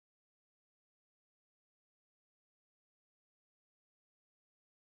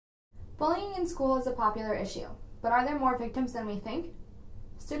Bullying in school is a popular issue, but are there more victims than we think?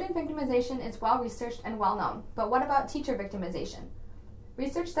 Student victimization is well researched and well known, but what about teacher victimization?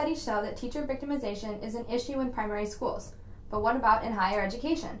 Research studies show that teacher victimization is an issue in primary schools, but what about in higher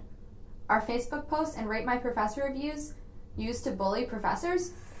education? Are Facebook posts and Rate My Professor reviews used to bully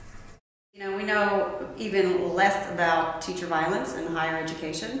professors? We know even less about teacher violence in higher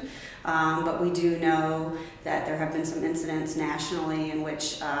education, but we do know that there have been some incidents nationally in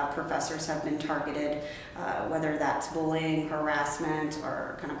which professors have been targeted, whether that's bullying, harassment,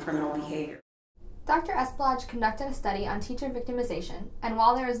 or kind of criminal behavior. Dr. Espelage conducted a study on teacher victimization, and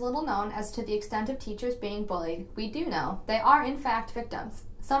while there is little known as to the extent of teachers being bullied, we do know they are in fact victims,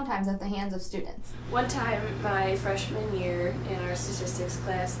 sometimes at the hands of students. One time, my freshman year in our statistics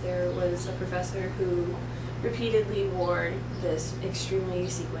class, there was a professor who repeatedly wore this extremely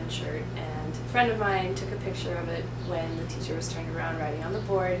sequined shirt, and a friend of mine took a picture of it when the teacher was turned around writing on the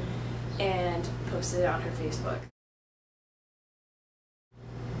board and posted it on her Facebook.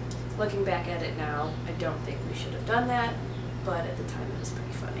 Looking back at it now, I don't think we should have done that, but at the time it was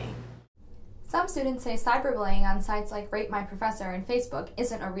pretty funny. Some students say cyberbullying on sites like Rate My Professor and Facebook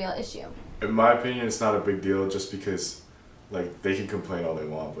isn't a real issue. In my opinion, it's not a big deal just because they can complain all they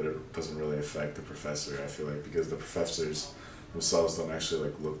want, but it doesn't really affect the professor, I feel like, because the professors themselves don't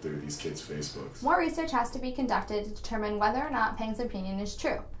actually look through these kids' Facebooks. More research has to be conducted to determine whether or not Peng's opinion is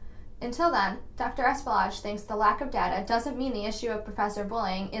true. Until then, Dr. Espelage thinks the lack of data doesn't mean the issue of professor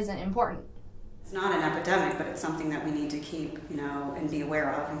bullying isn't important. It's not an epidemic, but it's something that we need to keep, and be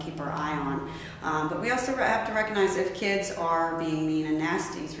aware of and keep our eye on. But we also have to recognize if kids are being mean and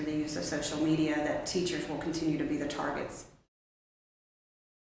nasty through the use of social media, that teachers will continue to be the targets.